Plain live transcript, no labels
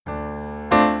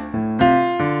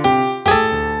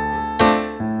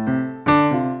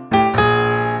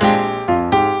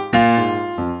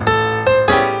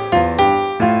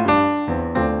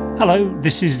Hello,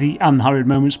 this is the Unhurried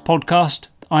Moments podcast.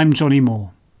 I'm Johnny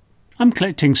Moore. I'm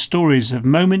collecting stories of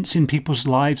moments in people's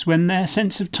lives when their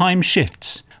sense of time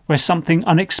shifts, where something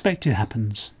unexpected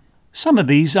happens. Some of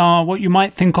these are what you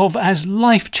might think of as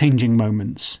life-changing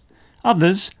moments.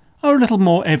 Others are a little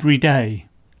more everyday,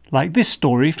 like this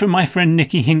story from my friend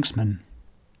Nikki Hinksman.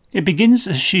 It begins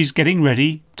as she's getting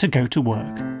ready to go to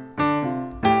work.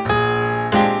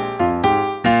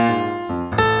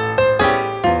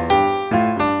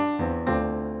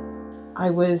 I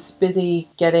was busy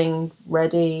getting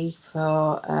ready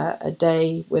for a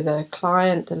day with a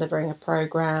client, delivering a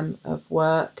programme of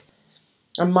work.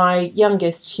 And my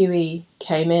youngest, Huey,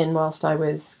 came in whilst I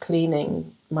was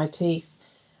cleaning my teeth.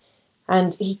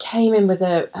 And he came in with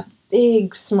a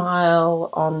big smile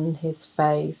on his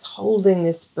face, holding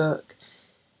this book.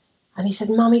 And he said,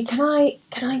 "Mummy, can I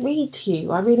read to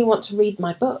you? I really want to read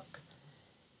my book."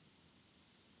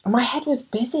 My head was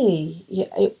busy.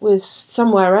 It was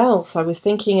somewhere else. I was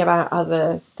thinking about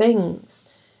other things.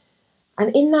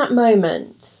 And in that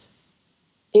moment,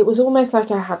 it was almost like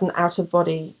I had an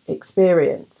out-of-body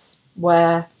experience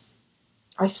where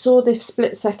I saw this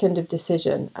split second of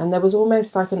decision, and there was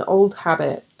almost like an old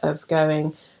habit of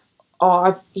going,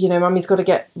 Mummy's got to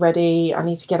get ready. I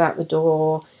need to get out the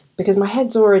door, because my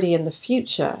head's already in the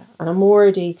future and I'm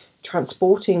already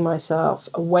transporting myself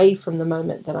away from the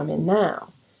moment that I'm in now.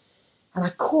 And I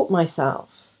caught myself,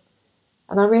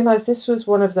 and I realised this was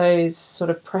one of those sort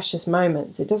of precious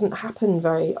moments. It doesn't happen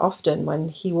very often when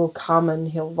he will come and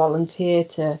he'll volunteer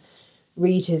to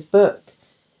read his book.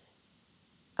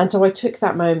 And so I took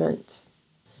that moment,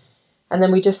 and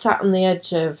then we just sat on the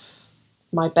edge of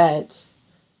my bed,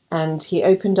 and he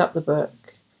opened up the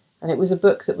book, and it was a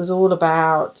book that was all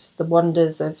about the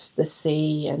wonders of the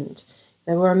sea, and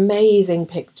there were amazing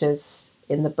pictures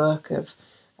in the book of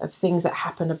things that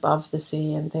happen above the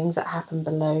sea and things that happen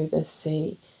below the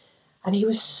sea. And he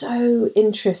was so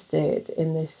interested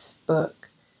in this book.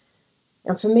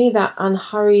 And for me, that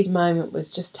unhurried moment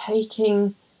was just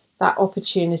taking that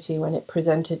opportunity when it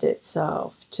presented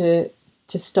itself to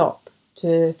stop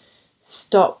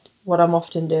what I'm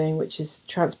often doing, which is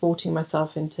transporting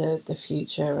myself into the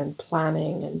future and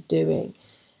planning and doing,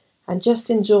 and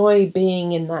just enjoy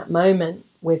being in that moment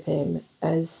with him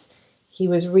as he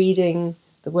was reading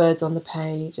the words on the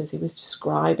page, as he was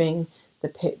describing the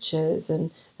pictures,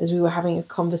 and as we were having a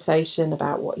conversation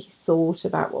about what he thought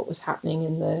about what was happening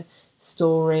in the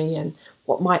story and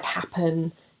what might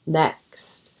happen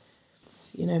next.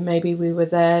 Maybe we were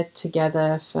there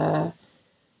together for,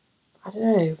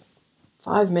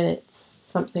 5 minutes,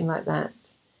 something like that.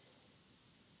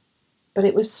 But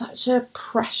it was such a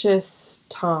precious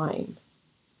time,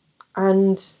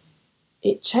 and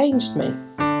it changed me.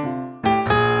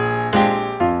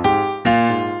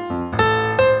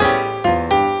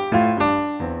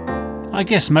 I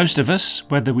guess most of us,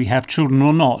 whether we have children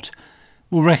or not,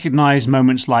 will recognise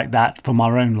moments like that from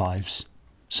our own lives.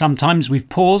 Sometimes we've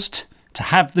paused to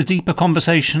have the deeper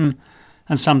conversation,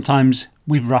 and sometimes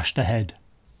we've rushed ahead.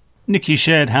 Nikki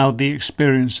shared how the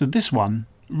experience of this one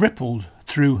rippled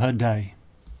through her day.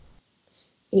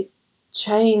 It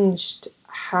changed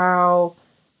how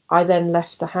I then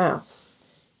left the house.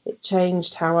 It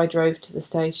changed how I drove to the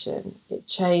station. It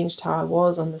changed how I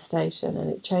was on the station, and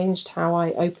it changed how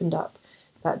I opened up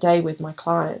that day with my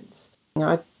clients.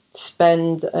 I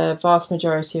spend a vast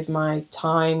majority of my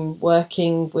time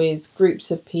working with groups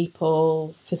of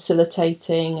people,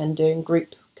 facilitating and doing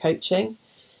group coaching.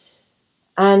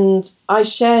 And I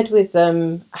shared with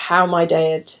them how my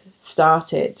day had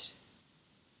started.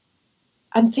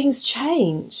 And things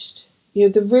changed.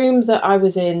 The room that I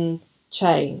was in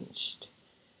changed.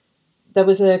 There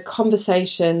was a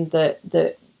conversation that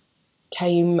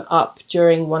came up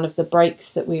during one of the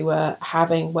breaks that we were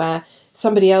having, where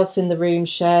somebody else in the room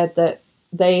shared that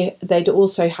they'd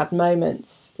also had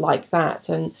moments like that,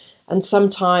 and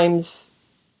sometimes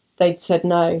they'd said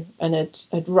no and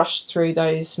had rushed through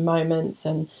those moments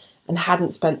and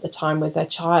hadn't spent the time with their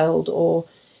child. Or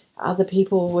other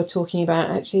people were talking about,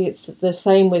 actually it's the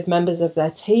same with members of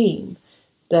their team,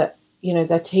 that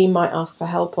their team might ask for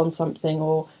help on something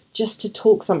or just to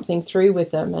talk something through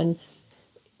with them. And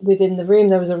within the room,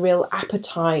 there was a real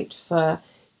appetite for,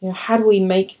 how do we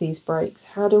make these breaks?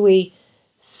 How do we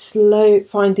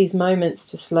find these moments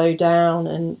to slow down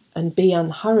and be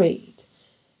unhurried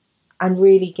and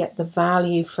really get the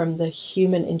value from the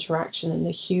human interaction and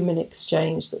the human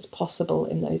exchange that's possible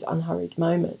in those unhurried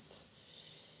moments?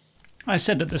 I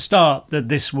said at the start that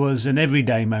this was an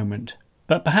everyday moment,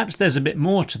 but perhaps there's a bit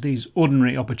more to these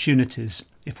ordinary opportunities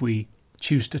if we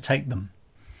choose to take them.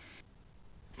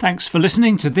 Thanks for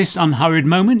listening to this Unhurried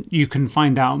Moment. You can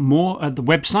find out more at the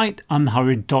website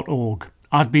unhurried.org.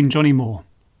 I've been Johnny Moore.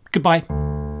 Goodbye.